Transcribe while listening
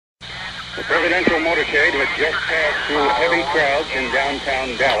The presidential motorcade had just passed through heavy crowds in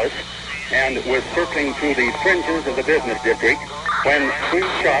downtown Dallas and was circling through the fringes of the business district when three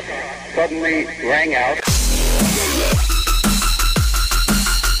shots suddenly rang out.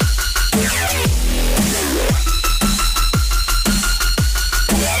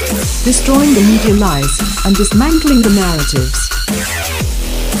 Destroying the media lies and dismantling the narratives.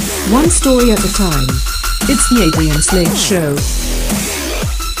 One story at a time. It's the Adrian Slade Show.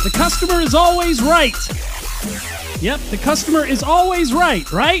 The customer is always right. Yep, the customer is always right?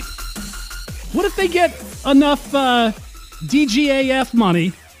 What if they get enough DGAF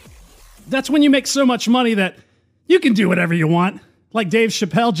money? That's when you make so much money that you can do whatever you want, like Dave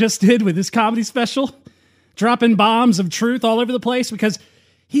Chappelle just did with his comedy special, dropping bombs of truth all over the place because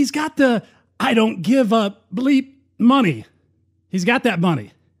he's got the I don't give a bleep money. He's got that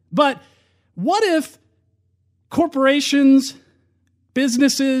money. But what if corporations,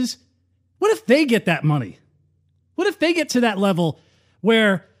 businesses, what if they get that money? What if they get to that level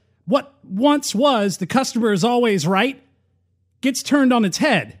where what once was the customer is always right gets turned on its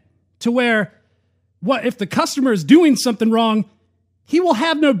head to where what if the customer is doing something wrong, he will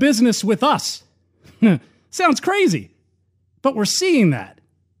have no business with us. Sounds crazy, but we're seeing that.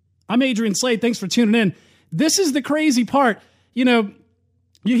 I'm Adrian Slade. Thanks for tuning in. This is the crazy part. You know,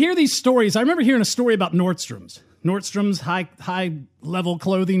 you hear these stories. I remember hearing a story about Nordstrom's. Nordstrom's high-level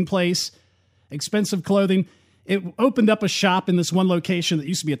clothing place, expensive clothing. It opened up a shop in this one location that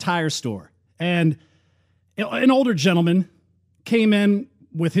used to be a tire store. And an older gentleman came in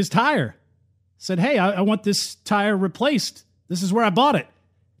with his tire. Said, hey, I want this tire replaced. This is where I bought it.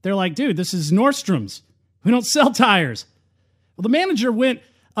 They're like, dude, this is Nordstrom's. We don't sell tires. Well, the manager went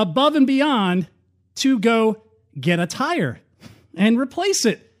above and beyond to go get a tire and replace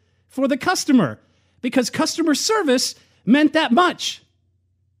it for the customer because customer service meant that much.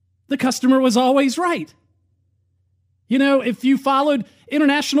 The customer was always right. You know, if you followed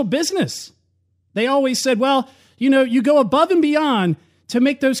international business, they always said, well, you know, you go above and beyond to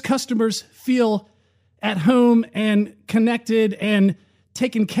make those customers feel at home and connected and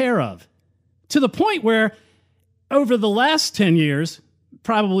taken care of. To the point where over the last 10 years,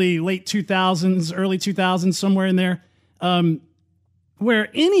 probably late 2000s, early 2000s, somewhere in there, where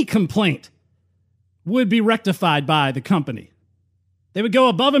any complaint would be rectified by the company. They would go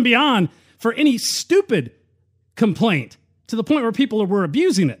above and beyond for any stupid complaint to the point where people were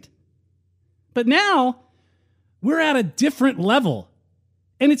abusing it. But now we're at a different level.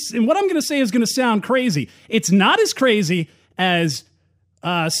 And what I'm going to say is going to sound crazy. It's not as crazy as,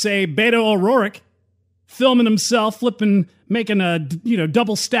 say, Beto O'Rourke filming himself making a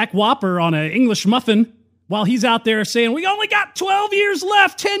double stack Whopper on an English muffin while he's out there saying, we only got 12 years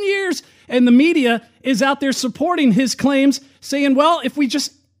left, 10 years. And the media is out there supporting his claims, saying, well, if we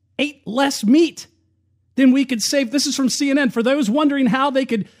just ate less meat, then we could save. This is from CNN. For those wondering how they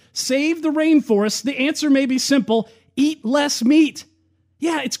could save the rainforest, the answer may be simple: eat less meat.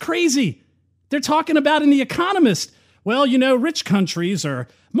 Yeah, it's crazy. They're talking about in The Economist, well, you know, rich countries are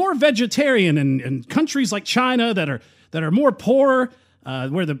more vegetarian, and countries like China that are more poor,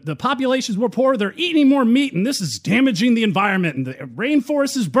 where the population is more poor, they're eating more meat, and this is damaging the environment, and the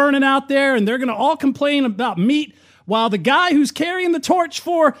rainforest is burning out there, and they're going to all complain about meat, while the guy who's carrying the torch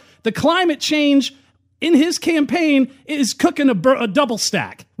for the climate change in his campaign is cooking a double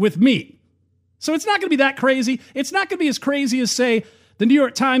stack with meat. So it's not going to be that crazy. It's not going to be as crazy as, say, the New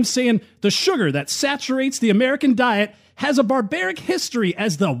York Times saying the sugar that saturates the American diet has a barbaric history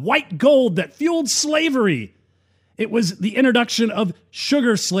as the white gold that fueled slavery. It was the introduction of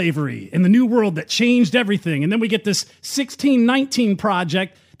sugar slavery in the New World that changed everything. And then we get this 1619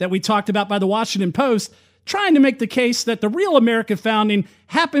 project that we talked about by the Washington Post, trying to make the case that the real American founding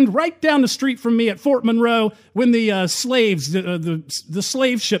happened right down the street from me at Fort Monroe when the slaves, the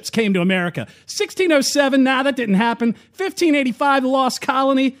slave ships came to America. 1607, that didn't happen. 1585, the Lost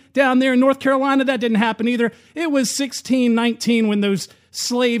Colony down there in North Carolina, that didn't happen either. It was 1619 when those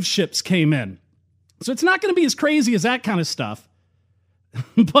slave ships came in. So it's not going to be as crazy as that kind of stuff.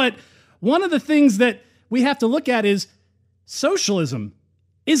 But one of the things that we have to look at is socialism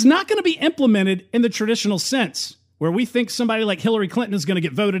is not going to be implemented in the traditional sense, where we think somebody like Hillary Clinton is going to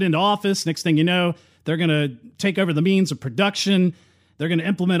get voted into office. Next thing you know, they're going to take over the means of production. They're going to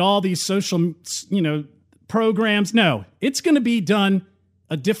implement all these social, programs. No, it's going to be done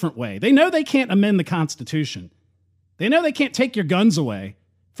a different way. They know they can't amend the Constitution. They know they can't take your guns away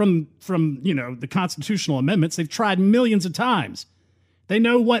from the constitutional amendments. They've tried millions of times. They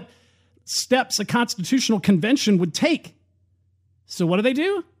know what steps a constitutional convention would take. So what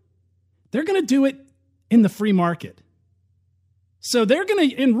do? They're going to do it in the free market. So they're going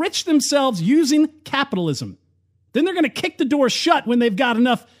to enrich themselves using capitalism. Then they're going to kick the door shut when they've got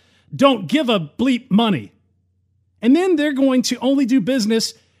enough don't give a bleep money. And then they're going to only do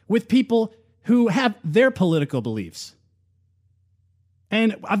business with people who have their political beliefs.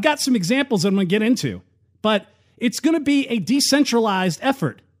 And I've got some examples I'm going to get into, but it's going to be a decentralized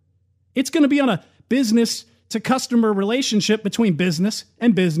effort. It's going to be on a business to customer relationship between business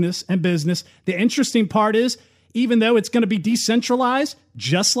and business and business. The interesting part is, even though it's going to be decentralized,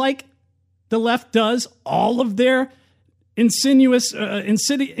 just like the left does all of their insidious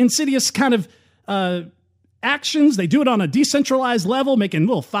kind of actions, they do it on a decentralized level, making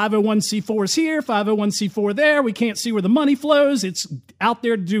little 501c4s here, 501c4 there. We can't see where the money flows. It's out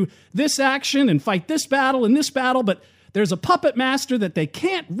there to do this action and fight this battle and this battle, but there's a puppet master that they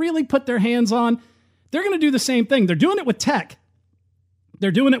can't really put their hands on. They're going to do the same thing. They're doing it with tech.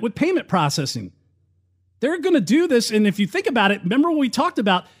 They're doing it with payment processing. They're going to do this, and if you think about it, remember when we talked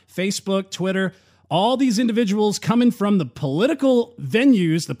about Facebook, Twitter, all these individuals coming from the political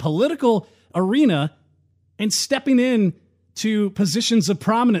venues, the political arena, and stepping in to positions of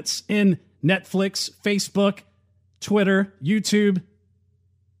prominence in Netflix, Facebook, Twitter, YouTube.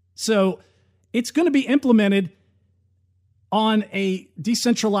 So it's going to be implemented on a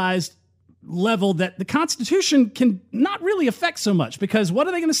decentralized level that the Constitution can not really affect so much, because what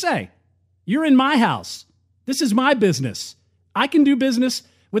are they going to say? You're in my house. This is my business. I can do business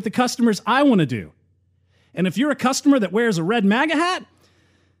with the customers I want to do. And if you're a customer that wears a red MAGA hat,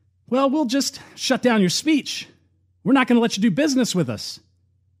 well, we'll just shut down your speech. We're not going to let you do business with us.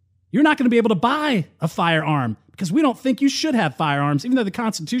 You're not going to be able to buy a firearm because we don't think you should have firearms, even though the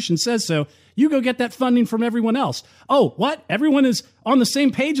Constitution says so. You go get that funding from everyone else. Oh, what? Everyone is on the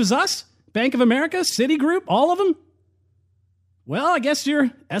same page as us? Bank of America, Citigroup, all of them? Well, I guess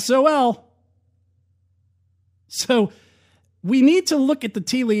you're SOL. So we need to look at the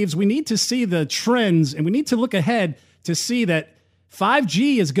tea leaves. We need to see the trends, and we need to look ahead to see that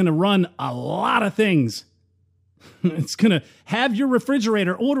 5G is going to run a lot of things. It's going to have your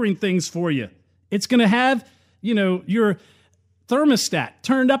refrigerator ordering things for you. It's going to have, your thermostat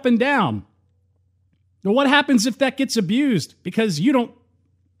turned up and down. But what happens if that gets abused because you don't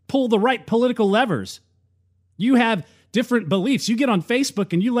pull the right political levers? You have different beliefs. You get on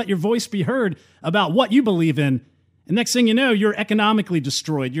Facebook and you let your voice be heard about what you believe in. And next thing you know, you're economically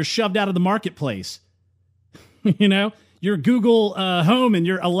destroyed. You're shoved out of the marketplace. Your Google Home and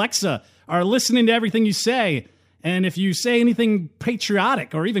your Alexa are listening to everything you say. And if you say anything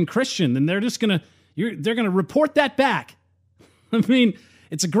patriotic or even Christian, then they're just they're going to report that back. I mean,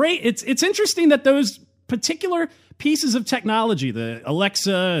 it's interesting that those particular pieces of technology, the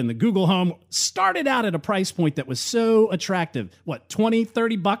Alexa and the Google Home, started out at a price point that was so attractive. What, $20,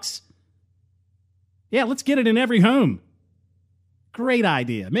 $30? Yeah, let's get it in every home. Great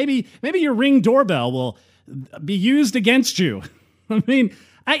idea. Maybe your Ring doorbell will be used against you. I mean,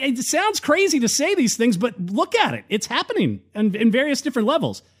 it sounds crazy to say these things, but look at it. It's happening in various different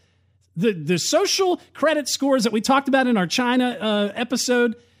levels. The social credit scores that we talked about in our China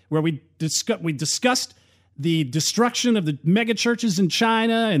episode, where we discussed the destruction of the mega churches in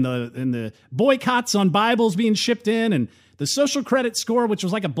China and the boycotts on Bibles being shipped in, and the social credit score, which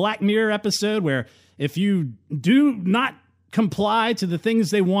was like a Black Mirror episode, where if you do not comply to the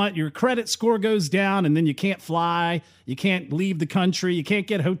things they want, your credit score goes down, and then you can't fly, you can't leave the country, you can't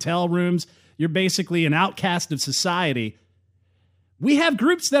get hotel rooms. You're basically an outcast of society. We have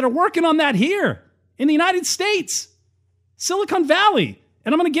groups that are working on that here in the United States, Silicon Valley.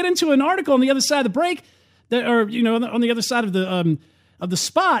 And I'm going to get into an article on the other side of the break, on the other side of the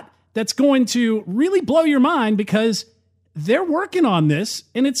spot, that's going to really blow your mind, because they're working on this,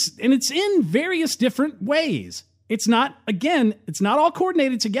 and it's in various different ways. It's not all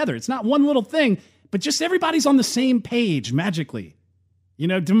coordinated together. It's not one little thing, but just everybody's on the same page magically.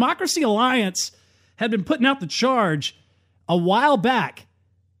 Democracy Alliance had been putting out the charge a while back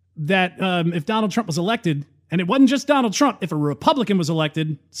that if Donald Trump was elected, and it wasn't just Donald Trump, if a Republican was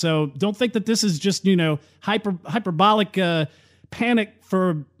elected, so don't think that this is just, hyperbolic panic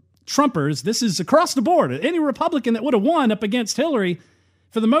for Trumpers. This is across the board. Any Republican that would have won up against Hillary,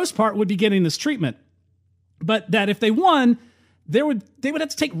 for the most part, would be getting this treatment. But that if they won, they would have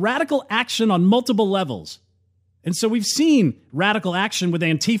to take radical action on multiple levels. And so we've seen radical action with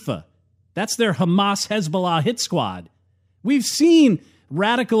Antifa. That's their Hamas Hezbollah hit squad. We've seen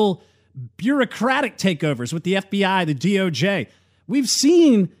radical bureaucratic takeovers with the FBI, the DOJ. We've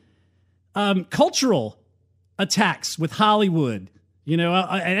seen cultural attacks with Hollywood.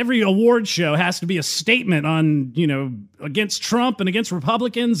 Every award show has to be a statement on, against Trump and against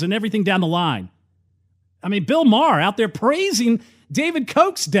Republicans and everything down the line. I mean, Bill Maher out there praising David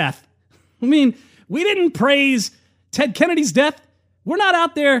Koch's death. I mean, we didn't praise Ted Kennedy's death. We're not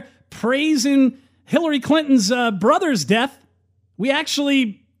out there praising Hillary Clinton's brother's death. We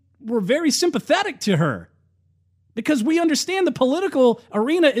actually were very sympathetic to her because we understand the political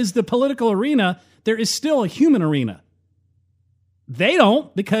arena is the political arena. There is still a human arena. They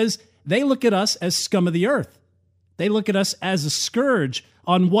don't, because they look at us as scum of the earth. They look at us as a scourge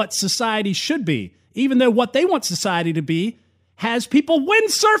on what society should be, even though what they want society to be has people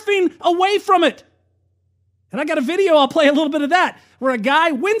windsurfing away from it. And I got a video, I'll play a little bit of that, where a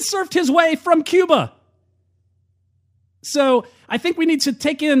guy windsurfed his way from Cuba. So I think we need to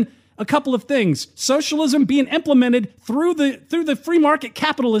take in a couple of things. Socialism being implemented through the free market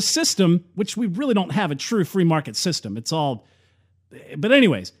capitalist system, which we really don't have a true free market system. It's all... But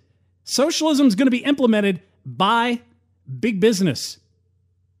anyways, socialism is going to be implemented by big business,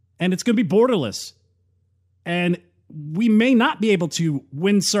 and it's going to be borderless. And we may not be able to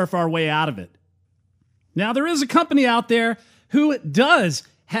windsurf our way out of it. Now, there is a company out there who does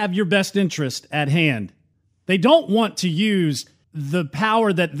have your best interest at hand. They don't want to use the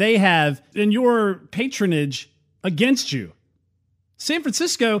power that they have in your patronage against you. San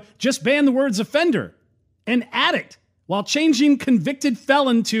Francisco just banned the words offender and addict while changing convicted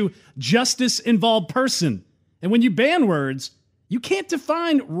felon to justice-involved person. And when you ban words, you can't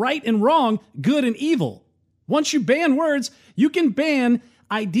define right and wrong, good and evil. Once you ban words, you can ban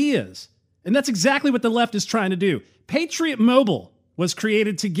ideas. And that's exactly what the left is trying to do. Patriot Mobile was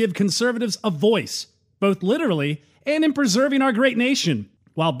created to give conservatives a voice, both literally and in preserving our great nation.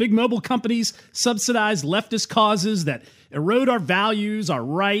 While big mobile companies subsidize leftist causes that erode our values, our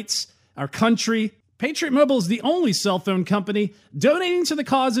rights, our country, Patriot Mobile is the only cell phone company donating to the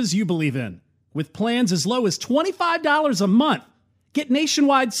causes you believe in. With plans as low as $25 a month, get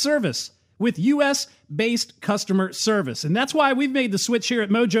nationwide service with U.S.-based customer service. And that's why we've made the switch here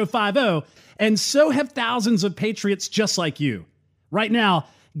at Mojo 50, and so have thousands of patriots just like you. Right now,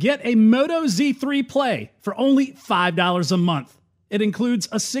 get a Moto Z3 Play for only $5 a month. It includes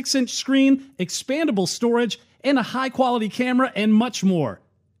a 6-inch screen, expandable storage, and a high-quality camera, and much more.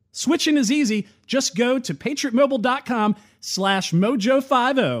 Switching is easy. Just go to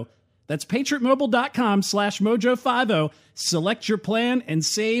patriotmobile.com/mojo50. That's patriotmobile.com/mojo50. Select your plan and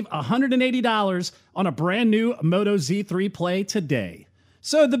save $180 on a brand new Moto Z3 Play today.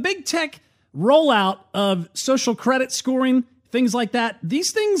 So the big tech rollout of social credit scoring, things like that,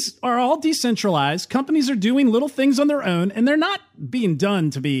 these things are all decentralized. Companies are doing little things on their own, and they're not being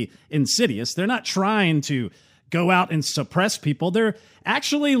done to be insidious. They're not trying to go out and suppress people. They're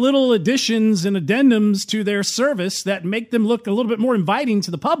actually little additions and addendums to their service that make them look a little bit more inviting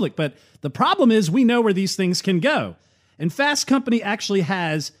to the public. But the problem is we know where these things can go. And Fast Company actually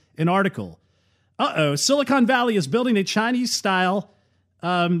has an article. Silicon Valley is building a Chinese-style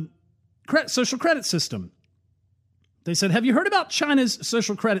social credit system. They said, have you heard about China's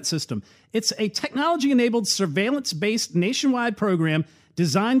social credit system? It's a technology-enabled, surveillance-based nationwide program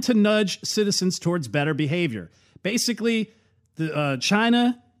designed to nudge citizens towards better behavior. Basically,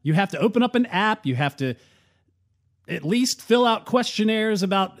 China, you have to open up an app. You have to at least fill out questionnaires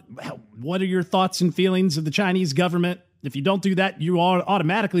about what are your thoughts and feelings of the Chinese government. If you don't do that, you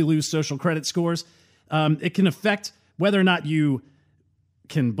automatically lose social credit scores. It can affect whether or not you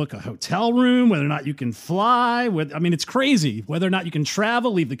can book a hotel room, whether or not you can fly. It's crazy. Whether or not you can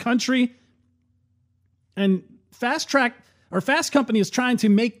travel, leave the country. And Fast Company is trying to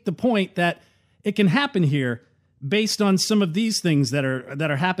make the point that it can happen here based on some of these things that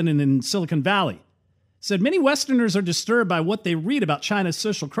are happening in Silicon Valley. Said many Westerners are disturbed by what they read about China's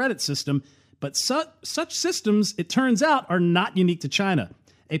social credit system, but such systems, it turns out, are not unique to China.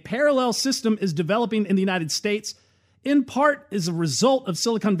 A parallel system is developing in the United States, in part as a result of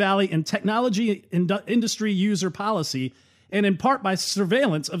Silicon Valley and technology industry user policy, and in part by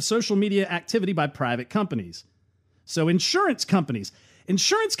surveillance of social media activity by private companies. So insurance companies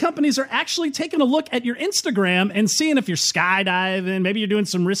are actually taking a look at your Instagram and seeing if you're skydiving, maybe you're doing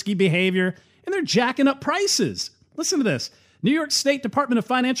some risky behavior, and they're jacking up prices. Listen to this. New York State Department of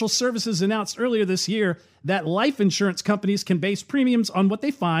Financial Services announced earlier this year that life insurance companies can base premiums on what they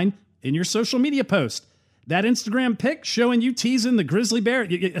find in your social media post. That Instagram pic showing you teasing the grizzly bear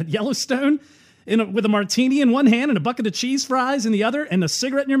at Yellowstone with a martini in one hand and a bucket of cheese fries in the other and a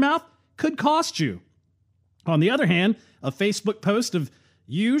cigarette in your mouth could cost you. On the other hand, a Facebook post of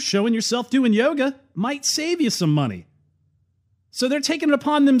you showing yourself doing yoga might save you some money. So they're taking it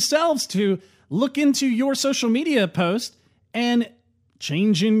upon themselves to look into your social media post and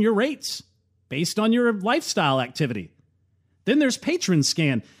changing your rates based on your lifestyle activity. Then there's Patron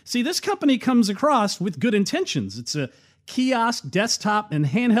Scan. See, this company comes across with good intentions. It's a kiosk, desktop, and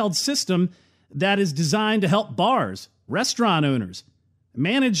handheld system that is designed to help bars, restaurant owners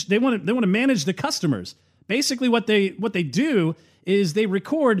manage. They want to manage the customers. Basically, what they do is they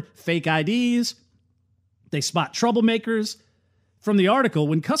record fake IDs. They spot troublemakers. From the article,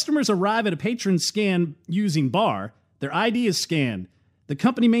 when customers arrive at a Patron Scan using bar, their ID is scanned. The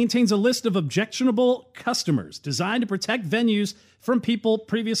company maintains a list of objectionable customers designed to protect venues from people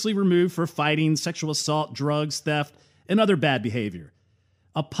previously removed for fighting, sexual assault, drugs, theft, and other bad behavior.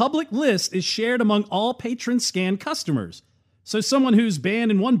 A public list is shared among all Patron Scan customers. So someone who's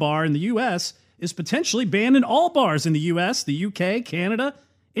banned in one bar in the U.S. is potentially banned in all bars in the U.S., the U.K., Canada,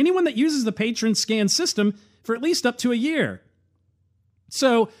 anyone that uses the Patron Scan system for at least up to a year.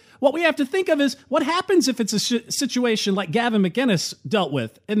 So what we have to think of is what happens if it's a situation like Gavin McInnes dealt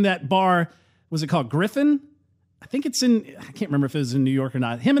with in that bar. Was it called Griffin? I think it's I can't remember if it was in New York or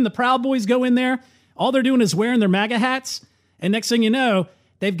not. Him and the Proud Boys go in there. All they're doing is wearing their MAGA hats. And next thing you know,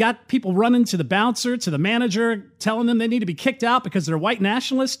 they've got people running to the bouncer, to the manager, telling them they need to be kicked out because they're white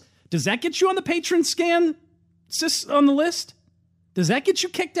nationalists. Does that get you on the Patron Scan on the list? Does that get you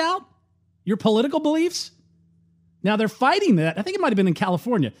kicked out? Your political beliefs? Now, they're fighting that. I think it might have been in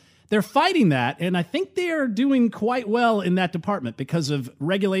California. They're fighting that, and I think they are doing quite well in that department because of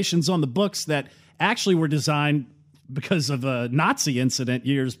regulations on the books that actually were designed because of a Nazi incident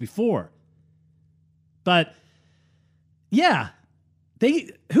years before. But, yeah,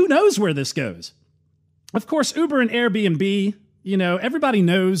 who knows where this goes? Of course, Uber and Airbnb, everybody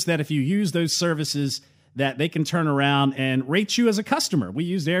knows that if you use those services, that they can turn around and rate you as a customer. We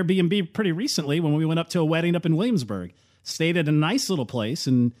used Airbnb pretty recently when we went up to a wedding up in Williamsburg. Stayed at a nice little place,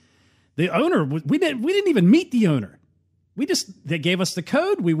 and the owner, we didn't even meet the owner. They gave us the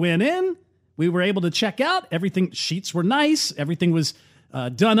code. We went in. We were able to check out. Sheets were nice. Everything was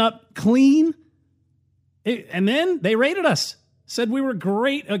done up clean. And then they rated us. Said we were a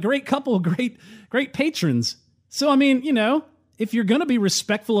great couple, great patrons. So, I mean, if you're going to be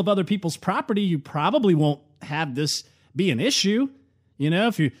respectful of other people's property, you probably won't have this be an issue.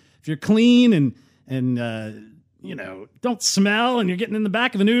 If you're clean and don't smell and you're getting in the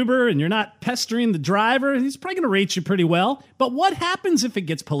back of an Uber and you're not pestering the driver, he's probably going to rate you pretty well. But what happens if it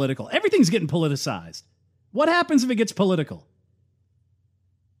gets political? Everything's getting politicized. What happens if it gets political?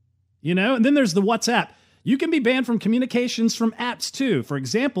 And then there's the WhatsApp. You can be banned from communications from apps too. For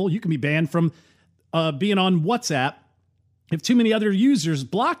example, you can be banned from being on WhatsApp if too many other users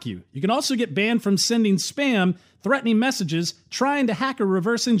block you. You can also get banned from sending spam, threatening messages, trying to hack or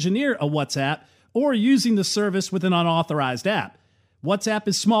reverse engineer a WhatsApp, or using the service with an unauthorized app. WhatsApp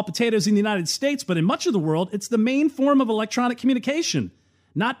is small potatoes in the United States, but in much of the world, it's the main form of electronic communication.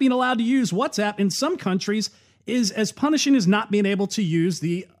 Not being allowed to use WhatsApp in some countries is as punishing as not being able to use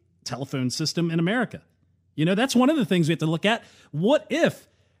the telephone system in America. That's one of the things we have to look at. What if,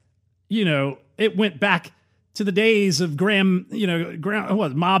 it went back to the days of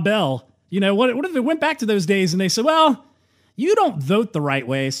Ma Bell? What if it went back to those days and they said, well, you don't vote the right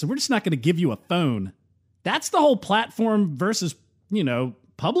way, so we're just not going to give you a phone. That's the whole platform versus,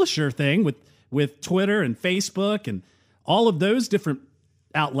 publisher thing with Twitter and Facebook and all of those different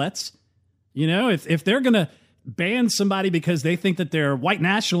outlets. If they're going to ban somebody because they think that they're white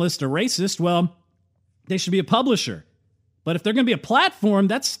nationalist or racist, well, they should be a publisher. But if they're going to be a platform,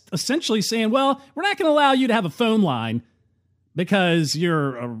 that's essentially saying, well, we're not going to allow you to have a phone line because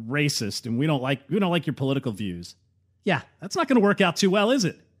you're a racist and we don't like your political views. Yeah, that's not going to work out too well, is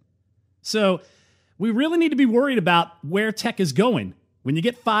it? So we really need to be worried about where tech is going. When you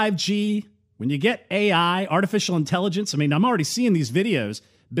get 5G, when you get AI, artificial intelligence, I'm already seeing these videos.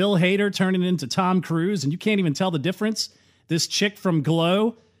 Bill Hader turning into Tom Cruise, and you can't even tell the difference. This chick from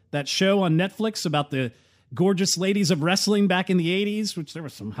Glow, that show on Netflix about the gorgeous ladies of wrestling back in the 80s, which there were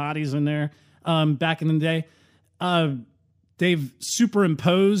some hotties in there back in the day. They've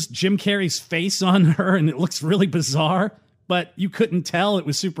superimposed Jim Carrey's face on her, and it looks really bizarre, but you couldn't tell it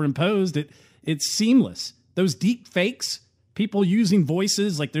was superimposed. It's seamless. Those deep fakes, people using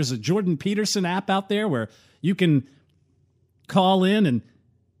voices, like there's a Jordan Peterson app out there where you can call in and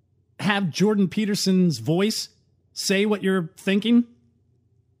have Jordan Peterson's voice say what you're thinking.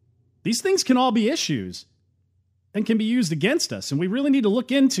 These things can all be issues and can be used against us. And we really need to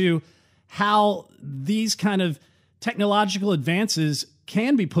look into how these kind of technological advances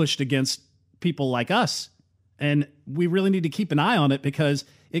can be pushed against people like us. And we really need to keep an eye on it because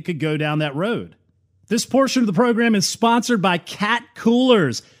it could go down that road. This portion of the program is sponsored by Cat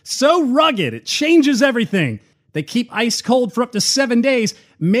Coolers. So rugged, it changes everything. They keep ice cold for up to 7 days.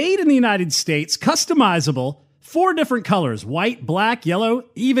 Made in the United States, customizable, 4 different colors: white, black, yellow,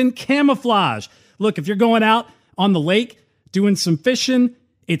 even camouflage. Look, if you're going out on the lake doing some fishing,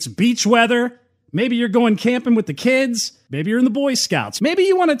 it's beach weather. Maybe you're going camping with the kids. Maybe you're in the Boy Scouts. Maybe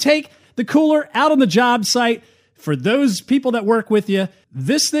you want to take the cooler out on the job site for those people that work with you.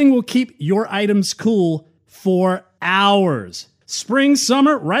 This thing will keep your items cool for hours. Spring,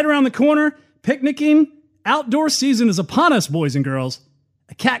 summer, right around the corner. Picnicking, outdoor season is upon us, boys and girls.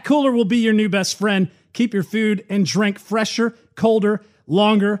 A cat cooler will be your new best friend. Keep your food and drink fresher, colder,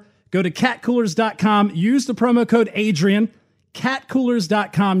 longer. Go to catcoolers.com. Use the promo code Adrian.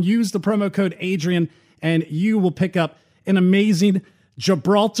 Catcoolers.com. Use the promo code Adrian, and you will pick up an amazing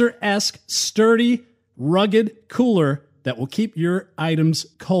Gibraltar-esque, sturdy, rugged cooler that will keep your items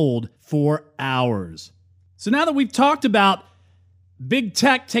cold for hours. So now that we've talked about big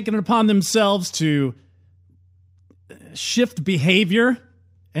tech taking it upon themselves to shift behavior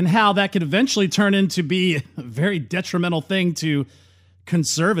and how that could eventually turn into be a very detrimental thing to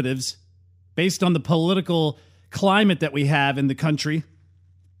conservatives based on the political climate that we have in the country,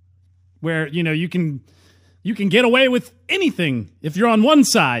 where, you can get away with anything if you're on one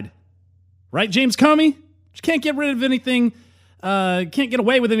side. Right, James Comey? You can't get rid of anything, can't get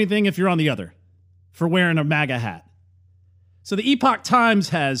away with anything if you're on the other for wearing a MAGA hat. So the Epoch Times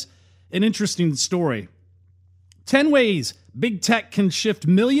has an interesting story. 10 ways big tech can shift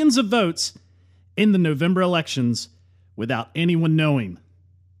millions of votes in the November elections without anyone knowing.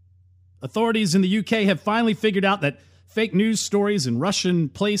 Authorities in the UK have finally figured out that fake news stories and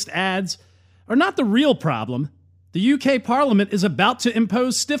Russian-placed ads are not the real problem. The UK Parliament is about to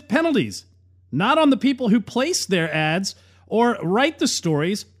impose stiff penalties, not on the people who place their ads or write the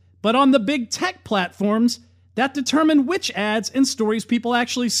stories, but on the big tech platforms that determine which ads and stories people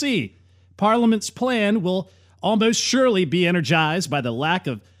actually see. Parliament's plan will almost surely be energized by the lack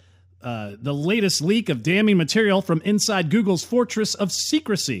of the latest leak of damning material from inside Google's fortress of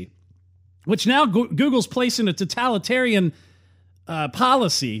secrecy, which now Google's placing a totalitarian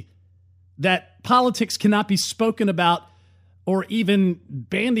policy that politics cannot be spoken about or even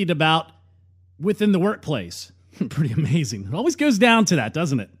bandied about within the workplace. Pretty amazing. It always goes down to that,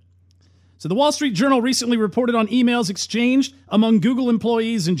 doesn't it? So the Wall Street Journal recently reported on emails exchanged among Google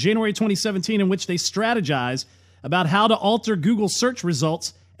employees in January 2017 in which they strategized about how to alter Google search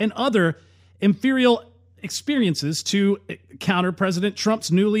results and other inferior experiences to counter President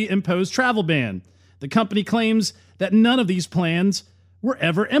Trump's newly imposed travel ban. The company claims that none of these plans were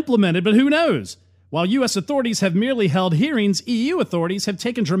ever implemented, but who knows? While U.S. authorities have merely held hearings, EU authorities have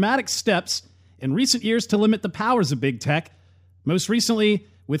taken dramatic steps in recent years to limit the powers of big tech, most recently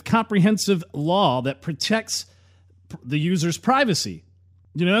with comprehensive law that protects the user's privacy.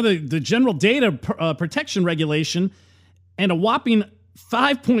 The General Data Protection Regulation and a whopping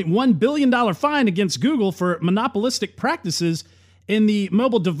 $5.1 billion fine against Google for monopolistic practices in the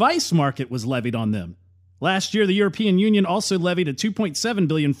mobile device market was levied on them. Last year, the European Union also levied a $2.7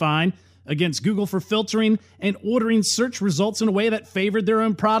 billion fine against Google for filtering and ordering search results in a way that favored their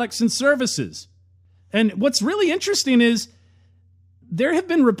own products and services. And what's really interesting is there have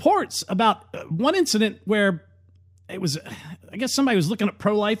been reports about one incident where it was, I guess somebody was looking at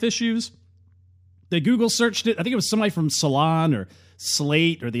pro-life issues. They Google searched it. I think it was somebody from Salon or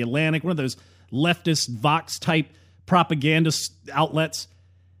Slate or The Atlantic, one of those leftist Vox-type propaganda outlets.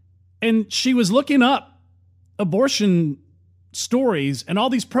 And she was looking up abortion stories, and all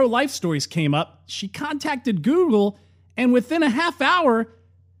these pro-life stories came up. She contacted Google, and within a half hour,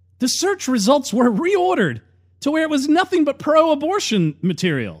 the search results were reordered to where it was nothing but pro-abortion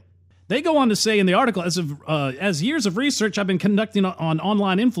material. They go on to say in the article, as years of research I've been conducting on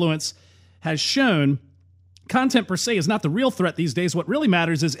online influence has shown, content per se is not the real threat these days. What really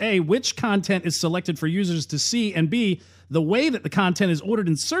matters is A, which content is selected for users to see, and B, the way that the content is ordered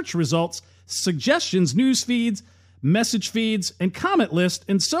in search results, suggestions, news feeds, message feeds, and comment lists,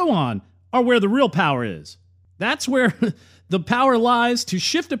 and so on, are where the real power is. That's where the power lies to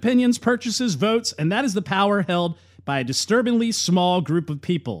shift opinions, purchases, votes, and that is the power held by a disturbingly small group of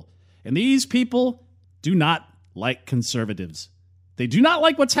people. And these people do not like conservatives. They do not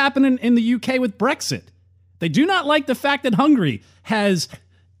like what's happening in the UK with Brexit. They do not like the fact that Hungary has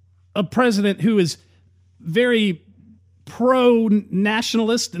a president who is very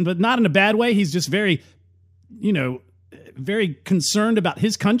pro-nationalist, but not in a bad way. He's just very, very concerned about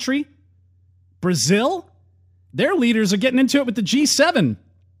his country. Brazil, their leaders are getting into it with the G7.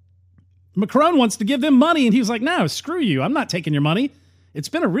 Macron wants to give them money, and he was like, no, screw you. I'm not taking your money. It's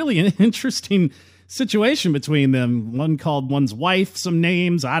been a really interesting situation between them. One called one's wife some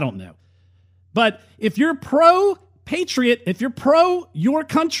names. I don't know. But if you're pro-patriot, if you're pro your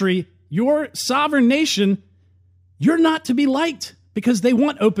country, your sovereign nation, You're not to be liked because they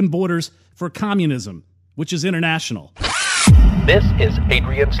want open borders for communism, which is international. This is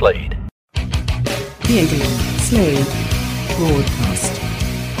Adrian Slade. The Adrian Slade Broadcast.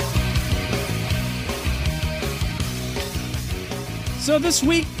 So this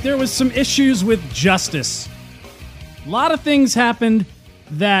week, there was some issues with justice. A lot of things happened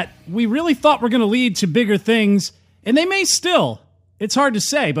that we really thought were going to lead to bigger things, and they may still. It's hard to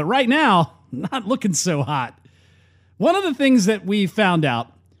say, but right now, not looking so hot. One of the things that we found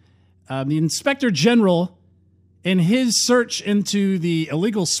out, the Inspector General, in his search into the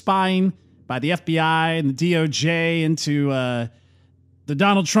illegal spying by the FBI and the DOJ into the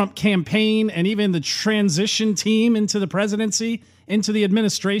Donald Trump campaign and even the transition team into the presidency, into the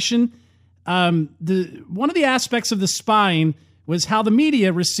administration, one of the aspects of the spying was how the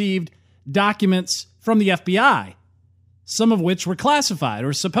media received documents from the FBI, some of which were classified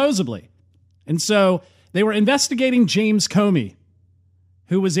or supposedly. And so they were investigating James Comey,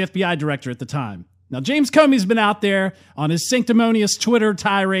 who was the FBI director at the time. Now, James Comey's been out there on his sanctimonious Twitter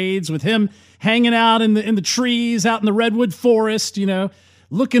tirades with him hanging out in the trees, out in the redwood forest,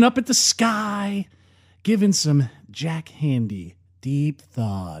 looking up at the sky, giving some Jack Handey, Deep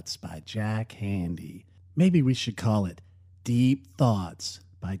Thoughts by Jack Handey. Maybe we should call it Deep Thoughts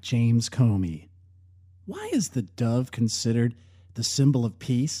by James Comey. Why is the dove considered the symbol of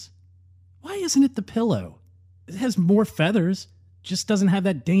peace? Why isn't it the pillow? It has more feathers, just doesn't have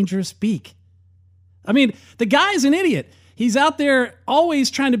that dangerous beak. I mean, the guy's an idiot. He's out there always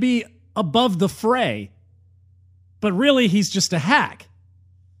trying to be above the fray, but really he's just a hack.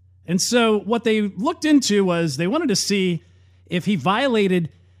 And so what they looked into was they wanted to see if he violated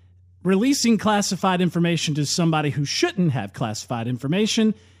releasing classified information to somebody who shouldn't have classified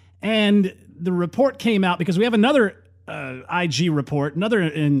information. And the report came out because we have another IG report, another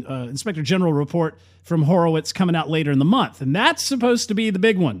Inspector General report from Horowitz coming out later in the month. And that's supposed to be the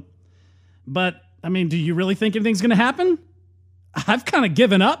big one. But, I mean, do you really think anything's going to happen? I've kind of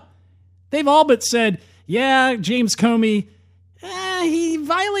given up. They've all but said, yeah, James Comey, he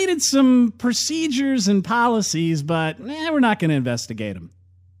violated some procedures and policies, but we're not going to investigate him.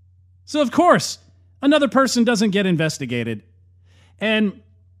 So, of course, another person doesn't get investigated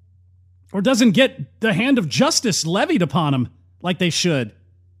or doesn't get the hand of justice levied upon him like they should.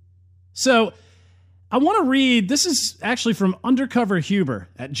 So, I want to read, this is actually from Undercover Huber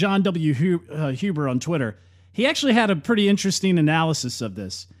at John W. Huber on Twitter. He actually had a pretty interesting analysis of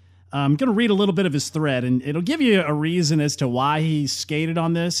this. I'm going to read a little bit of his thread, and it'll give you a reason as to why he skated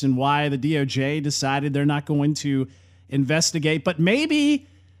on this and why the DOJ decided they're not going to investigate. But maybe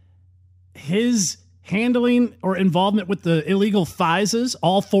his handling or involvement with the illegal FISAs,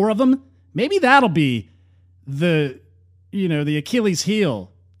 all four of them, maybe that'll be the Achilles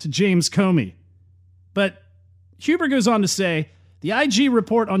heel to James Comey. But Huber goes on to say, the IG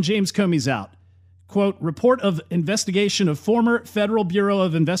report on James Comey's out. Quote, report of investigation of former Federal Bureau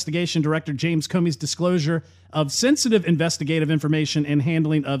of Investigation Director James Comey's disclosure of sensitive investigative information and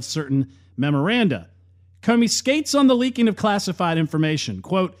handling of certain memoranda. Comey skates on the leaking of classified information.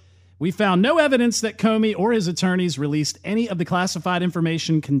 Quote, we found no evidence that Comey or his attorneys released any of the classified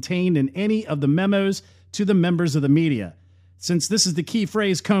information contained in any of the memos to the members of the media. Since this is the key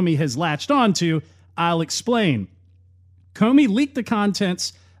phrase Comey has latched onto, I'll explain. Comey leaked the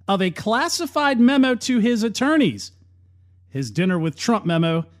contents of a classified memo to his attorneys. His dinner with Trump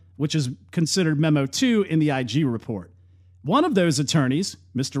memo, which is considered memo 2 in the IG report. One of those attorneys,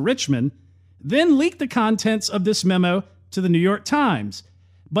 Mr. Richmond, then leaked the contents of this memo to the New York Times,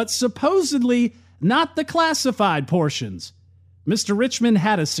 but supposedly not the classified portions. Mr. Richmond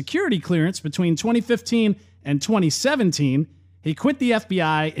had a security clearance between 2015 and 2017. He quit the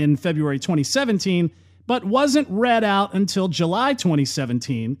FBI in February 2017, but wasn't read out until July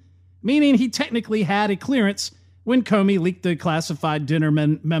 2017, meaning he technically had a clearance when Comey leaked the classified dinner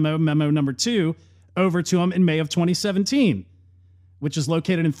memo number 2, over to him in May of 2017, which is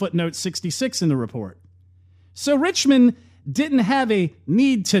located in footnote 66 in the report. So Richmond didn't have a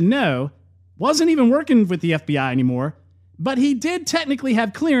need to know, wasn't even working with the FBI anymore, but he did technically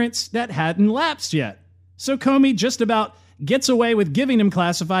have clearance that hadn't lapsed yet. So Comey just about gets away with giving him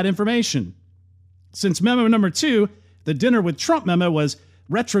classified information. Since memo number 2, the dinner with Trump memo, was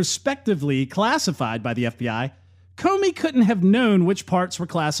retrospectively classified by the FBI, Comey couldn't have known which parts were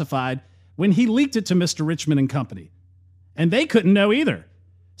classified when he leaked it to Mr. Richmond and company. And they couldn't know either.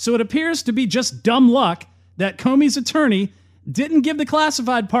 So it appears to be just dumb luck that Comey's attorney didn't give the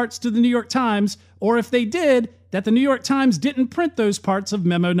classified parts to the New York Times, or if they did, that the New York Times didn't print those parts of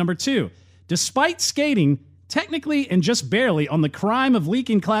memo number 2. Despite skating, technically and just barely, on the crime of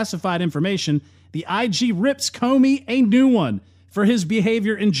leaking classified information, the IG rips Comey a new one for his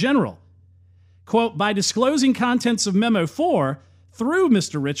behavior in general. Quote, by disclosing contents of Memo 4 through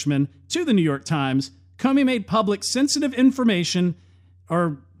Mr. Richman to the New York Times, Comey made public sensitive information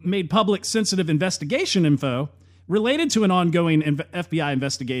or made public sensitive investigation info related to an ongoing FBI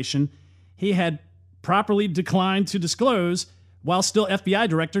investigation he had properly declined to disclose while still FBI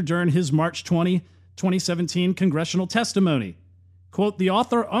director during his March 20, 2017 congressional testimony. Quote, the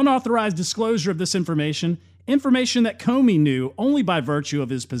unauthorized disclosure of this information that Comey knew only by virtue of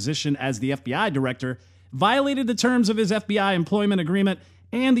his position as the FBI director, violated the terms of his FBI employment agreement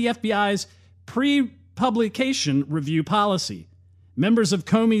and the FBI's pre-publication review policy. Members of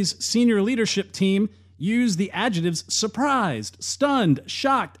Comey's senior leadership team used the adjectives surprised, stunned,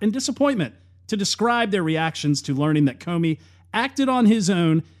 shocked, and disappointment to describe their reactions to learning that Comey acted on his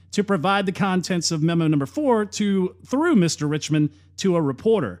own to provide the contents of Memo Number 4 through Mr. Richman to a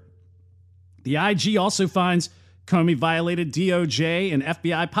reporter. The IG also finds Comey violated DOJ and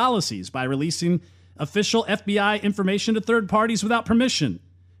FBI policies by releasing official FBI information to third parties without permission.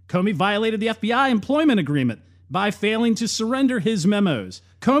 Comey violated the FBI employment agreement by failing to surrender his memos.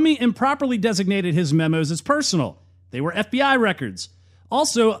 Comey improperly designated his memos as personal. They were FBI records.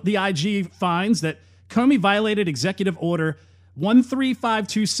 Also, the IG finds that Comey violated Executive Order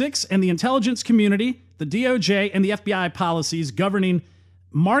 13526 and the intelligence community, the DOJ, and the FBI policies governing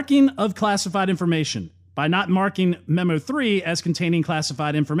marking of classified information by not marking Memo 3 as containing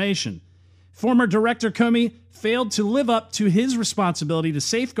classified information. Former Director Comey failed to live up to his responsibility to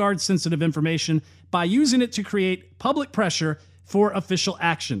safeguard sensitive information by using it to create public pressure for official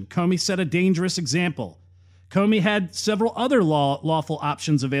action. Comey set a dangerous example. Comey had several other lawful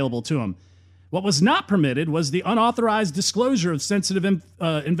options available to him. What was not permitted was the unauthorized disclosure of sensitive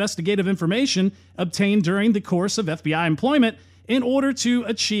investigative information obtained during the course of FBI employment in order to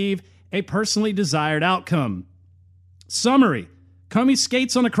achieve a personally desired outcome. Summary: Comey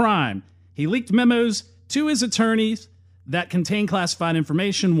skates on a crime. He leaked memos to his attorneys that contained classified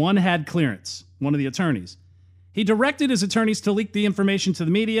information. One had clearance, one of the attorneys. He directed his attorneys to leak the information to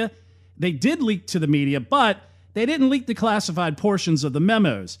the media. They did leak to the media, but they didn't leak the classified portions of the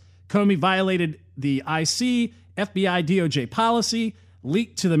memos. Comey violated the IC, FBI, DOJ policy,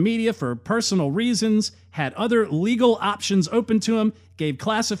 leaked to the media for personal reasons, had other legal options open to him, gave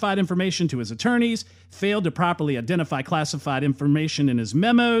classified information to his attorneys, failed to properly identify classified information in his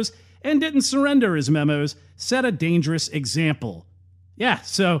memos, and didn't surrender his memos, set a dangerous example. Yeah,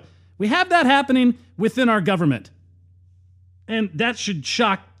 so we have that happening within our government. And that should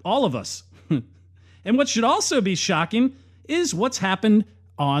shock all of us. And what should also be shocking is what's happened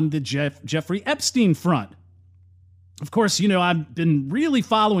on the Jeffrey Epstein front. Of course, you know, I've been really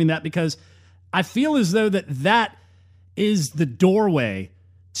following that because I feel as though that is the doorway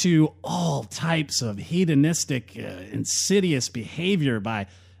to all types of hedonistic, insidious behavior by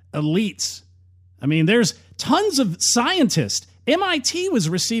elites. I mean, there's tons of scientists. MIT was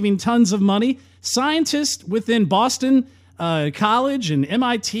receiving tons of money. Scientists within Boston College and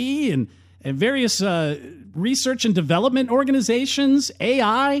MIT and various research and development organizations,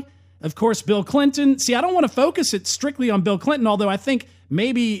 AI, of course, Bill Clinton. See, I don't want to focus it strictly on Bill Clinton, although I think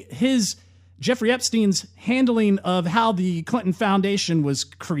maybe Jeffrey Epstein's handling of how the Clinton Foundation was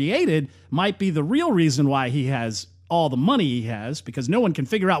created might be the real reason why he has all the money he has, because no one can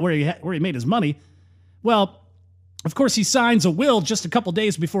figure out where he made his money. Well, of course, he signs a will just a couple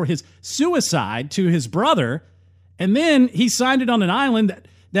days before his suicide to his brother, and then he signed it on an island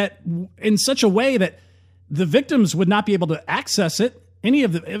that in such a way that the victims would not be able to access it, any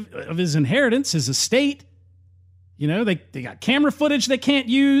of his inheritance, his estate. You know, they got camera footage they can't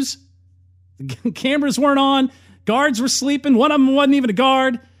use. The cameras weren't on. Guards were sleeping. One of them wasn't even a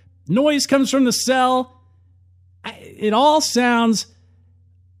guard. Noise comes from the cell. It all sounds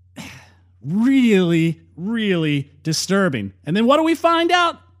really, really disturbing. And then what do we find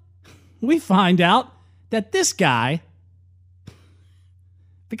out? We find out that this guy,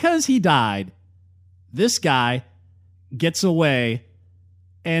 because he died, this guy gets away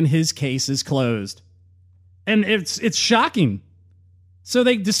and his case is closed. And it's shocking. So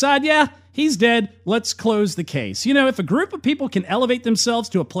they decide, yeah, he's dead. Let's close the case. You know, if a group of people can elevate themselves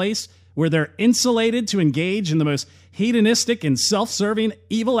to a place where they're insulated to engage in the most hedonistic and self-serving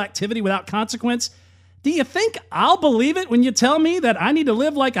evil activity without consequence, do you think I'll believe it when you tell me that I need to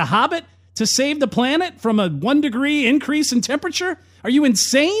live like a hobbit to save the planet from a 1 degree increase in temperature? Are you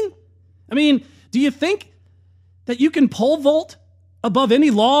insane? I mean, do you think that you can pole vault above any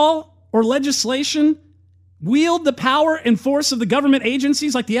law or legislation, wield the power and force of the government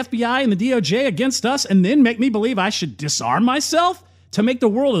agencies like the FBI and the DOJ against us, and then make me believe I should disarm myself to make the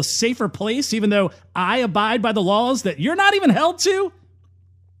world a safer place, even though I abide by the laws that you're not even held to?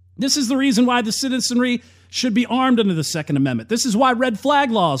 This is the reason why the citizenry should be armed under the Second Amendment. This is why red flag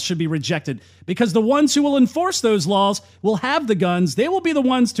laws should be rejected, because the ones who will enforce those laws will have the guns. They will be the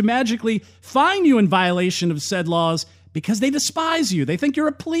ones to magically fine you in violation of said laws because they despise you. They think you're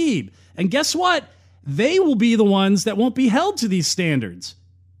a plebe. And guess what? They will be the ones that won't be held to these standards.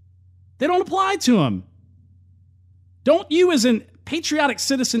 They don't apply to them. Don't you, as a patriotic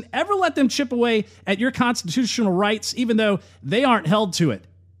citizen, ever let them chip away at your constitutional rights, even though they aren't held to it.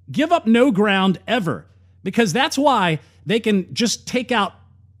 Give up no ground ever, because that's why they can just take out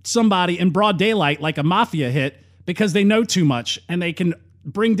somebody in broad daylight like a mafia hit because they know too much and they can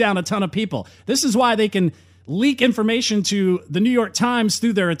bring down a ton of people. This is why they can leak information to the New York Times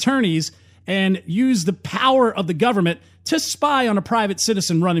through their attorneys and use the power of the government to spy on a private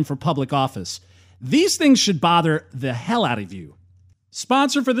citizen running for public office. These things should bother the hell out of you.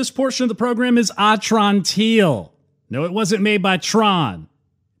 Sponsor for this portion of the program is Atrantil. No, it wasn't made by Tron,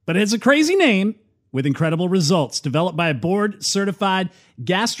 but it has a crazy name with incredible results. Developed by a board-certified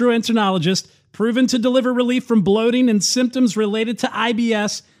gastroenterologist, proven to deliver relief from bloating and symptoms related to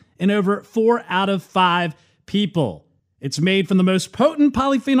IBS in over 4 out of 5 people. It's made from the most potent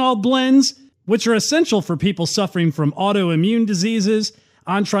polyphenol blends, which are essential for people suffering from autoimmune diseases.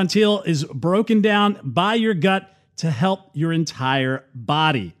 Atrantil is broken down by your gut to help your entire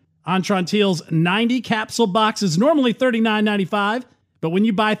body. Atrantil's 90 capsule box is normally $39.95, but when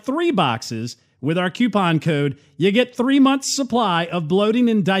you buy 3 boxes with our coupon code, you get 3 months supply of bloating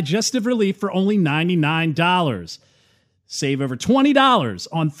and digestive relief for only $99. Save over $20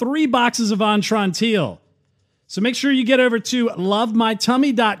 on 3 boxes of Atrantil. So make sure you get over to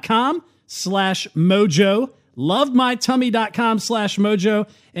lovemytummy.com/mojo, lovemytummy.com/mojo,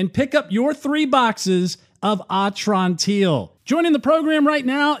 and pick up your 3 boxes of Atrantil. Joining the program right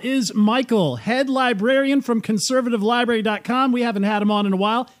now is Michael, head librarian from conservativelibrary.com. We haven't had him on in a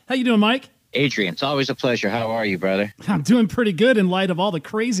while. How you doing, Mike? Adrian, it's always a pleasure. How are you, brother? I'm doing pretty good in light of all the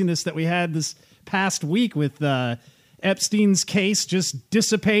craziness that we had this past week with Epstein's case just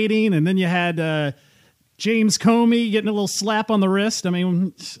dissipating, and then you had James Comey getting a little slap on the wrist. I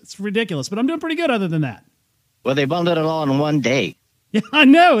mean, it's ridiculous, but I'm doing pretty good other than that. Well, they bundled it all in one day. Yeah, I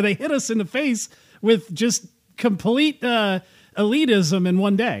know. They hit us in the face with just complete elitism in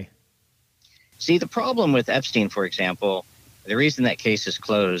one day. See, the problem with Epstein, for example, the reason that case is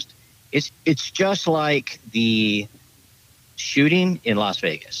closed, it's just like the shooting in Las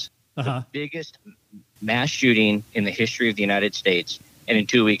Vegas. The biggest mass shooting in the history of the United States, and in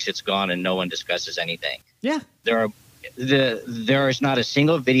 2 weeks it's gone and no one discusses anything. Yeah. There is not a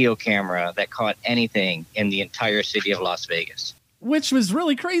single video camera that caught anything in the entire city of Las Vegas. Which was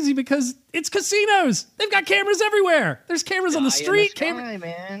really crazy because it's casinos. They've got cameras everywhere. There's cameras on the street.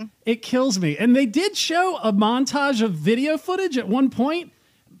 Man. It kills me. And they did show a montage of video footage at one point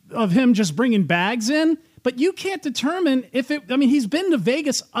of him just bringing bags in, but you can't determine he's been to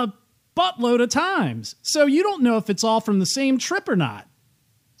Vegas a buttload of times. So you don't know if it's all from the same trip or not.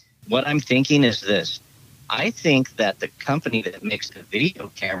 What I'm thinking is this. I think that the company that makes the video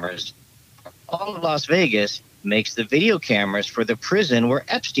cameras for all of Las Vegas makes the video cameras for the prison where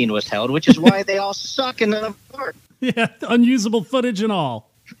Epstein was held, which is why they all suck and none of them work. Yeah, unusable footage and all.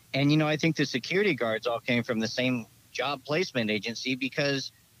 And, I think the security guards all came from the same job placement agency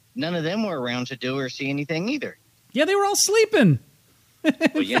because none of them were around to do or see anything either. Yeah, they were all sleeping.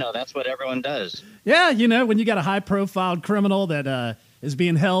 Well, that's what everyone does. Yeah, when you got a high-profile criminal that is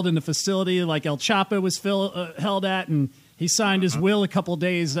being held in a facility like El Chapo was held at, and he signed his will a couple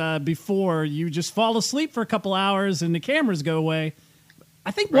days before, you just fall asleep for a couple hours and the cameras go away. I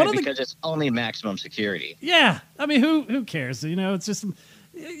think because it's only maximum security. Yeah, I mean, who cares? It's just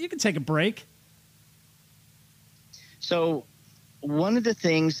you can take a break. So one of the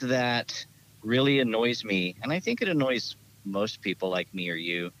things that really annoys me, and I think it annoys most people like me or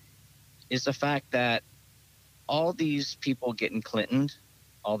you, is the fact that all these people getting Clintoned,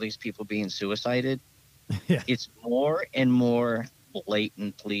 all these people being suicided, yeah. It's more and more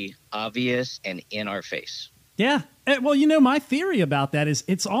blatantly obvious and in our face. Yeah. Well, my theory about that is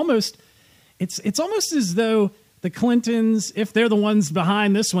it's almost as though the Clintons, if they're the ones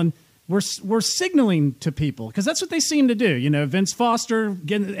behind this one, we're signaling to people, because that's what they seem to do. Vince Foster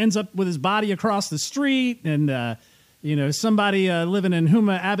ends up with his body across the street, and somebody living in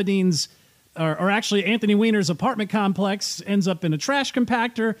Huma Abedin's, or actually Anthony Weiner's apartment complex ends up in a trash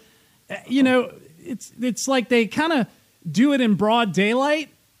compactor. It's like they kind of do it in broad daylight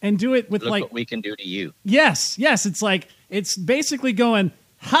and do it with Look what we can do to you. Yes. It's like, it's basically going,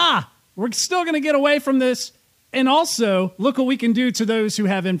 we're still going to get away from this. And also, look what we can do to those who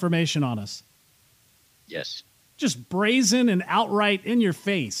have information on us. Yes. Just brazen and outright in your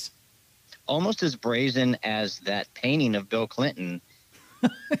face. Almost as brazen as that painting of Bill Clinton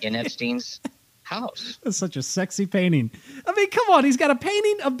in Epstein's house. That's such a sexy painting. I mean, come on. He's got a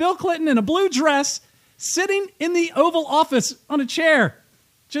painting of Bill Clinton in a blue dress sitting in the Oval Office on a chair,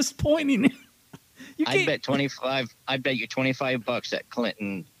 just pointing. I bet you $25 that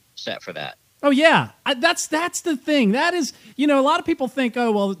Clinton set for that. Oh, yeah. That's the thing. That is, a lot of people think,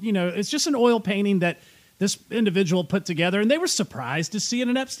 oh, well, it's just an oil painting that this individual put together, and they were surprised to see it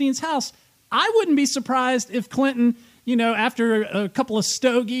in Epstein's house. I wouldn't be surprised if Clinton, after a couple of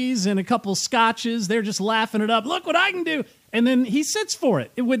stogies and a couple of scotches, they're just laughing it up. Look what I can do. And then he sits for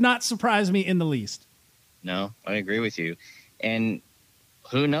it. It would not surprise me in the least. No, I agree with you. And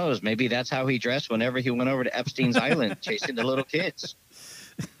who knows? Maybe that's how he dressed whenever he went over to Epstein's Island chasing the little kids.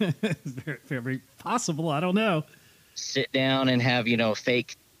 very, very possible. I don't know. Sit down and have,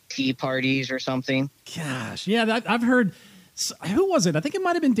 fake tea parties or something. Gosh, yeah, I've heard. Who was it? I think it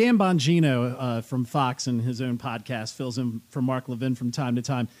might have been Dan Bongino from Fox and his own podcast, fills in for Mark Levin from time to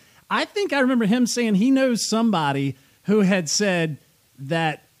time. I think I remember him saying he knows somebody who had said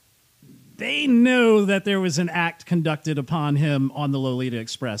that they know that there was an act conducted upon him on the Lolita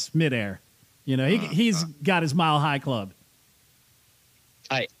Express midair. He's got his Mile High Club.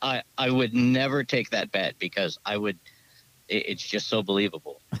 I would never take that bet because it's just so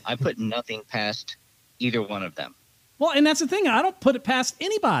believable. I put nothing past either one of them. Well, and that's the thing. I don't put it past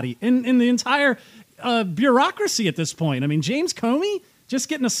anybody in the entire bureaucracy at this point. I mean, James Comey just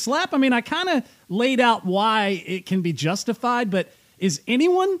getting a slap. I mean, I kind of laid out why it can be justified, but is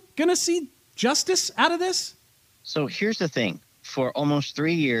anyone going to see justice out of this? So here's the thing. For almost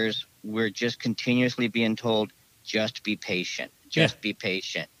 3 years, we're just continuously being told, just be patient. Just be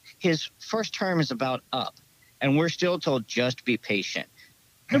patient. His first term is about up, and we're still told just be patient.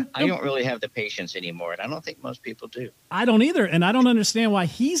 I don't really have the patience anymore, and I don't think most people do. I don't either, and I don't understand why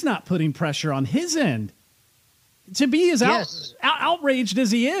he's not putting pressure on his end to be as outraged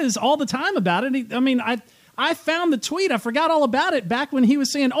as he is all the time about it. I found the tweet. I forgot all about it back when he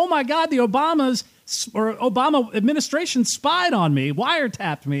was saying, oh, my God, the Obama administration spied on me,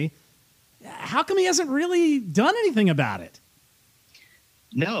 wiretapped me. How come he hasn't really done anything about it?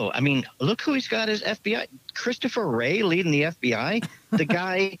 No, I mean, look who he's got as FBI. Christopher Wray leading the FBI. The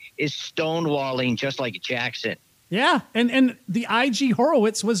guy is stonewalling just like Jackson. Yeah, and the IG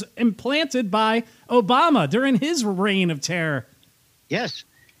Horowitz was implanted by Obama during his reign of terror. Yes,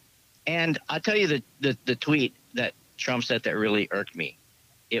 and I'll tell you the tweet that Trump said that really irked me.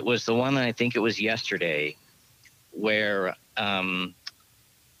 It was the one that I think it was yesterday where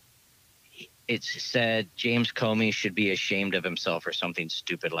it said James Comey should be ashamed of himself or something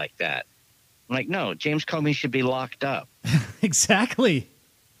stupid like that. I'm like, no, James Comey should be locked up. Exactly.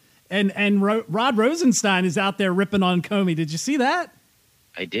 And Rod Rosenstein is out there ripping on Comey. Did you see that?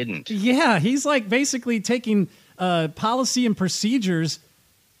 I didn't. Yeah, he's like basically taking policy and procedures,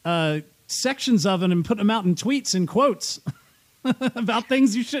 sections of it, and putting them out in tweets and quotes about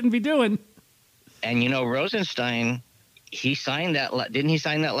things you shouldn't be doing. And Rosenstein, he signed that. Didn't he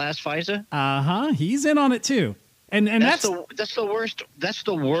sign that last FISA? He's in on it too. And that's the worst. That's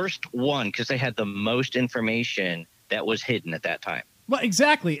the worst one because they had the most information that was hidden at that time. Well,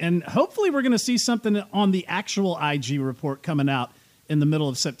 exactly. And hopefully we're going to see something on the actual IG report coming out in the middle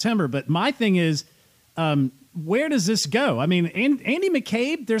of September. But my thing is, where does this go? I mean, Andy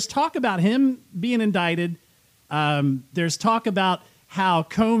McCabe, there's talk about him being indicted. There's talk about how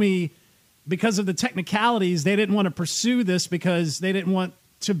Comey, because of the technicalities, they didn't want to pursue this because they didn't want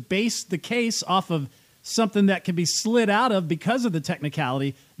to base the case off of something that can be slid out of because of the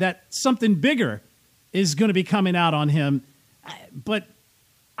technicality, that something bigger is going to be coming out on him. But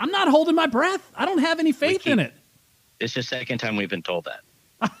I'm not holding my breath. I don't have any faith in it. It's the second time we've been told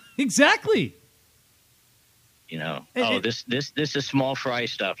that. Exactly. This is small fry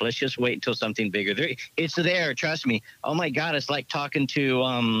stuff. Let's just wait until something bigger. It's there. Trust me. Oh my God. It's like talking to,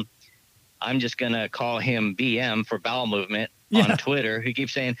 I'm just going to call him BM for bowel movement on Twitter, who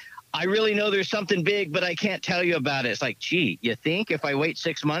keeps saying, I really know there's something big, but I can't tell you about it. It's like, gee, you think if I wait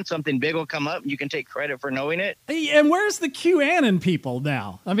 6 months, something big will come up and you can take credit for knowing it? And where's the QAnon people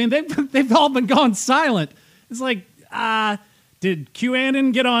now? I mean, they've all been gone silent. It's like, did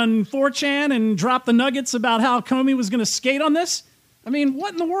QAnon get on 4chan and drop the nuggets about how Comey was going to skate on this? I mean,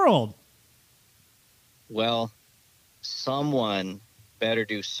 what in the world? Well, someone better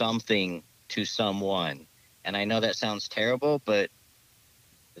do something to someone. And I know that sounds terrible, but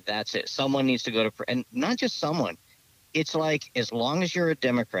that's it. Someone needs to go to, and not just someone, it's like, as long as you're a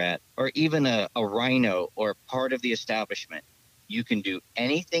Democrat or even a rhino or part of the establishment, you can do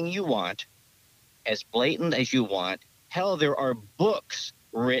anything you want, as blatant as you want. Hell, there are books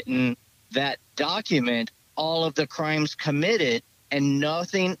written that document all of the crimes committed, and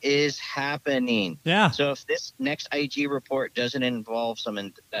nothing is happening. Yeah. So if this next IG report doesn't involve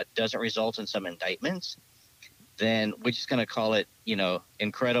that doesn't result in some indictments, then we're just going to call it,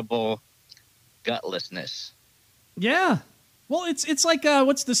 incredible gutlessness. Yeah. Well, it's like,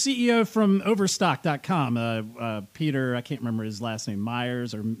 what's the CEO from Overstock.com? Peter, I can't remember his last name,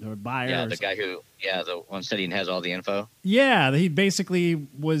 Myers or Bayer. Yeah, the guy who, the one study and has all the info. Yeah, he basically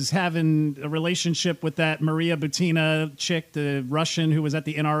was having a relationship with that Maria Butina chick, the Russian who was at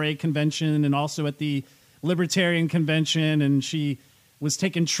the NRA convention and also at the Libertarian convention, and she was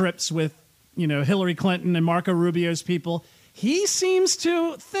taking trips with, Hillary Clinton and Marco Rubio's people. He seems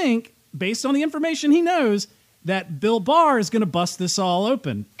to think, based on the information he knows, that Bill Barr is going to bust this all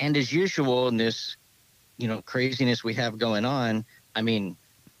open. And as usual in this, craziness we have going on, I mean,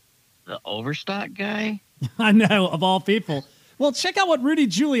 the Overstock guy? I know, of all people. Well, check out what Rudy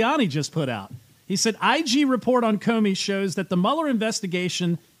Giuliani just put out. He said, IG report on Comey shows that the Mueller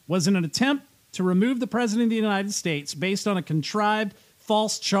investigation was an attempt to remove the president of the United States based on a contrived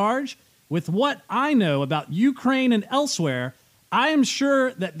false charge. With what I know about Ukraine and elsewhere, I am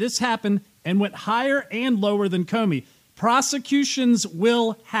sure that this happened and went higher and lower than Comey. Prosecutions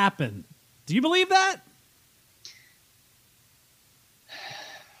will happen. Do you believe that?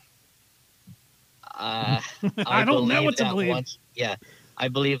 I don't know what to believe. I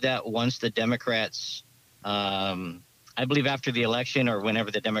believe that once the Democrats, I believe after the election or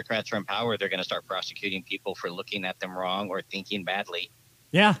whenever the Democrats are in power, they're going to start prosecuting people for looking at them wrong or thinking badly.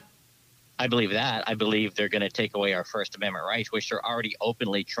 Yeah. I believe that. I believe they're going to take away our First Amendment rights, which they're already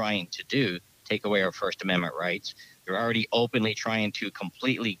openly trying to do, take away our First Amendment rights. They're already openly trying to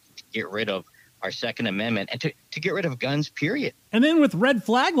completely get rid of our Second Amendment and to get rid of guns, period. And then with red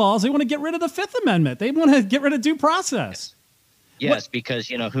flag laws, they want to get rid of the Fifth Amendment. They want to get rid of due process. Yes, because,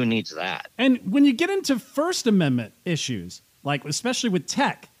 who needs that? And when you get into First Amendment issues, like especially with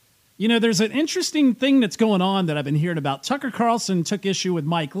tech, there's an interesting thing that's going on that I've been hearing about. Tucker Carlson took issue with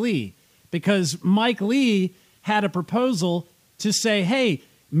Mike Lee because Mike Lee had a proposal to say, hey,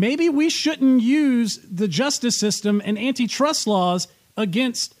 maybe we shouldn't use the justice system and antitrust laws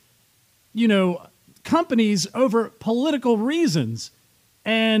against, companies over political reasons.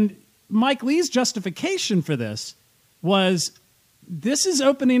 And Mike Lee's justification for this was, this is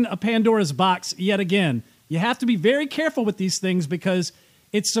opening a Pandora's box yet again. You have to be very careful with these things because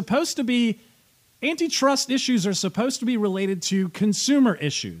it's supposed to be, antitrust issues are supposed to be related to consumer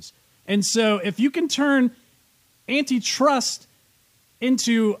issues. And so if you can turn antitrust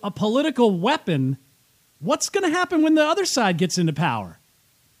into a political weapon, what's going to happen when the other side gets into power?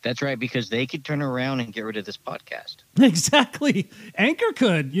 That's right, because they could turn around and get rid of this podcast. Exactly. Anchor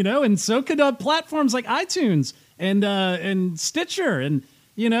could, and so could platforms like iTunes and Stitcher, and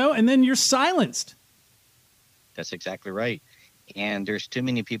then you're silenced. That's exactly right. And there's too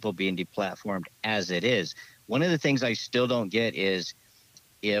many people being deplatformed as it is. One of the things I still don't get is,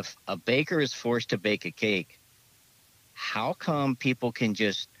 if a baker is forced to bake a cake, how come people can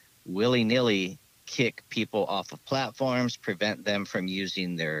just willy-nilly kick people off of platforms, prevent them from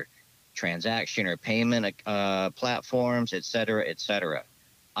using their transaction or payment platforms, et cetera, et cetera?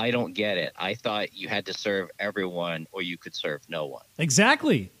 I don't get it. I thought you had to serve everyone or you could serve no one.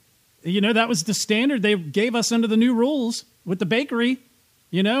 Exactly. That was the standard they gave us under the new rules with the bakery,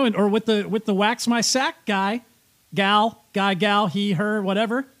 or with the wax my sack guy, gal, he, her,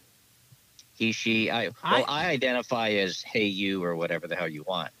 whatever. He, she, I identify as hey, you, or whatever the hell you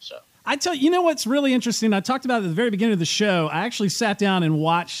want. So I tell you, what's really interesting? I talked about it at the very beginning of the show. I actually sat down and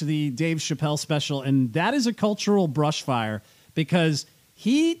watched the Dave Chappelle special, and that is a cultural brush fire because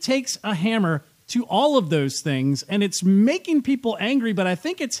he takes a hammer to all of those things, and it's making people angry, but I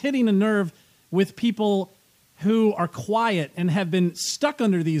think it's hitting a nerve with people who are quiet and have been stuck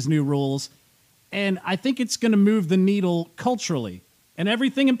under these new rules, and I think it's going to move the needle culturally, and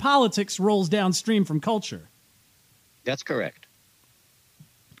everything in politics rolls downstream from culture. That's correct.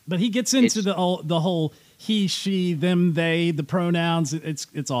 But he gets into the whole he, she, them, they, the pronouns.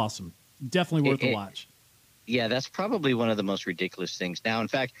 It's awesome. Definitely worth a watch. Yeah, that's probably one of the most ridiculous things. Now, in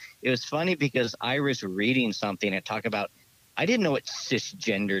fact, it was funny because I was reading something and talk about, I didn't know what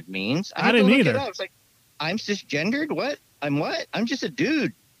cisgendered means. I didn't either. I was like, I'm cisgendered? What? I'm what? I'm just a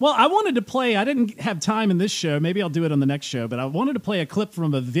dude. Well, I wanted to play, I didn't have time in this show. Maybe I'll do it on the next show, but I wanted to play a clip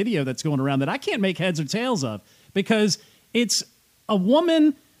from a video that's going around that I can't make heads or tails of because it's a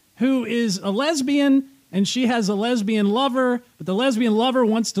woman who is a lesbian and she has a lesbian lover, but the lesbian lover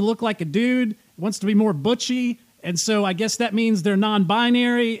wants to look like a dude, wants to be more butchy, and so I guess that means they're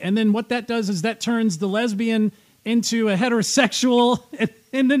non-binary, and then what that does is that turns the lesbian into a heterosexual,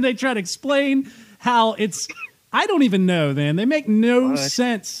 and then they try to explain how it's, I don't even know, then. They make no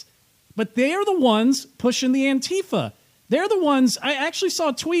sense, but they are the ones pushing the Antifa. They're the ones, I actually saw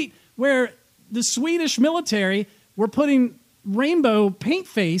a tweet where the Swedish military were putting rainbow paint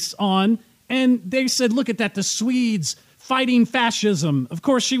face on, and they said, look at that, the Swedes fighting fascism. Of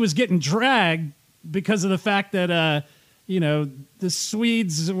course, she was getting dragged because of the fact that, the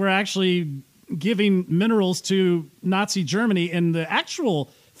Swedes were actually giving minerals to Nazi Germany in the actual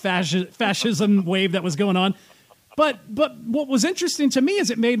fascism wave that was going on. But what was interesting to me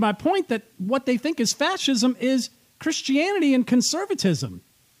is it made my point that what they think is fascism is Christianity and conservatism.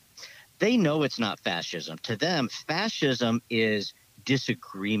 They know it's not fascism. To them, fascism is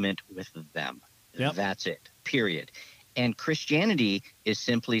disagreement with them. Yep. That's it, period. And Christianity is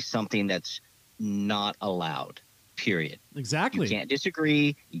simply something that's not allowed, period. Exactly. You can't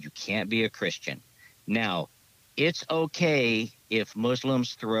disagree. You can't be a Christian. Now, it's okay if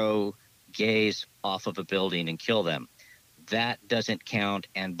Muslims throw gays off of a building and kill them. That doesn't count,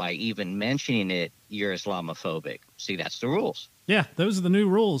 and by even mentioning it, you're Islamophobic. See, that's the rules. Yeah, those are the new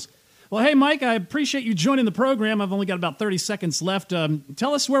rules. Well, hey, Mike, I appreciate you joining the program. I've only got about 30 seconds left.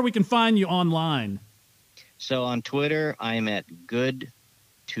 Tell us where we can find you online. So on Twitter, I'm at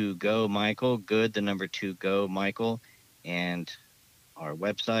good2go-michael, good, the number 2, go, Michael. And our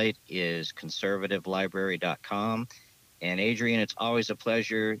website is conservativelibrary.com. And Adrian, it's always a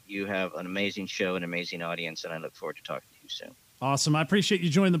pleasure. You have an amazing show, an amazing audience, and I look forward to talking to you soon. Awesome. I appreciate you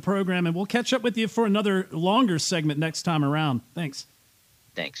joining the program, and we'll catch up with you for another longer segment next time around. Thanks.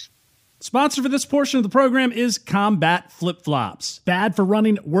 Thanks. Sponsor for this portion of the program is Combat Flip-Flops. Bad for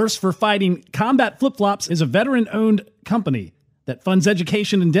running, worse for fighting. Combat Flip-Flops is a veteran-owned company that funds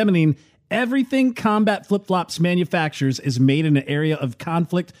education and indemnity. Everything Combat Flip-Flops manufactures is made in an area of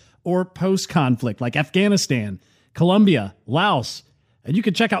conflict or post-conflict, like Afghanistan, Colombia, Laos. And you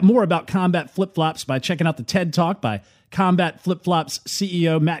can check out more about Combat Flip-Flops by checking out the TED Talk by Combat Flip-Flops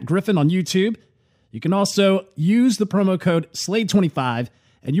CEO Matt Griffin on YouTube. You can also use the promo code SLADE25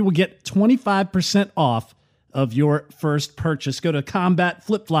 and you will get 25% off of your first purchase. Go to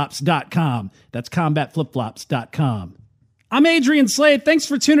combatflipflops.com. That's combatflipflops.com. I'm Adrian Slade. Thanks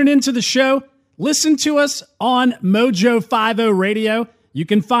for tuning into the show. Listen to us on Mojo 50 Radio. You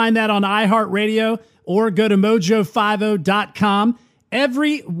can find that on iHeartRadio or go to mojo50.com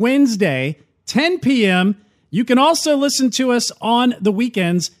every Wednesday, 10 p.m. You can also listen to us on the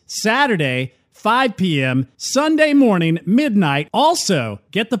weekends, Saturday, 5 p.m., Sunday morning, midnight. Also,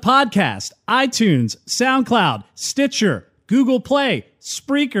 get the podcast, iTunes, SoundCloud, Stitcher, Google Play,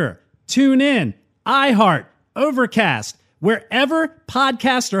 Spreaker, TuneIn, iHeart, Overcast, wherever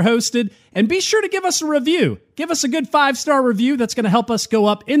podcasts are hosted. And be sure to give us a review. Give us a good 5-star review. That's going to help us go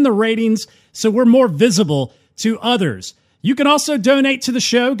up in the ratings so we're more visible to others. You can also donate to the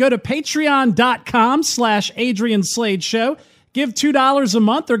show. Go to patreon.com/Adrian Slade Show. Give $2 a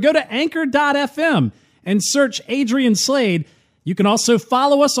month or go to anchor.fm and search Adrian Slade. You can also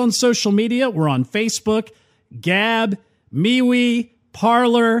follow us on social media. We're on Facebook, Gab, MeWe,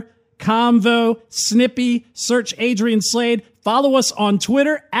 Parler, Convo, Snippy. Search Adrian Slade. Follow us on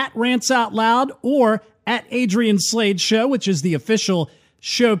Twitter at Rants Out Loud or at Adrian Slade Show, which is the official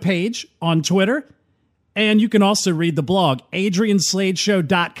show page on Twitter. And you can also read the blog,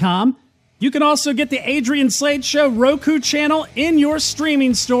 adriansladeshow.com. You can also get the Adrian Slade Show Roku channel in your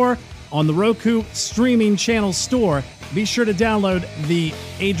streaming store on the Roku streaming channel store. Be sure to download the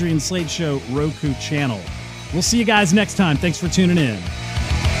Adrian Slade Show Roku channel. We'll see you guys next time. Thanks for tuning in.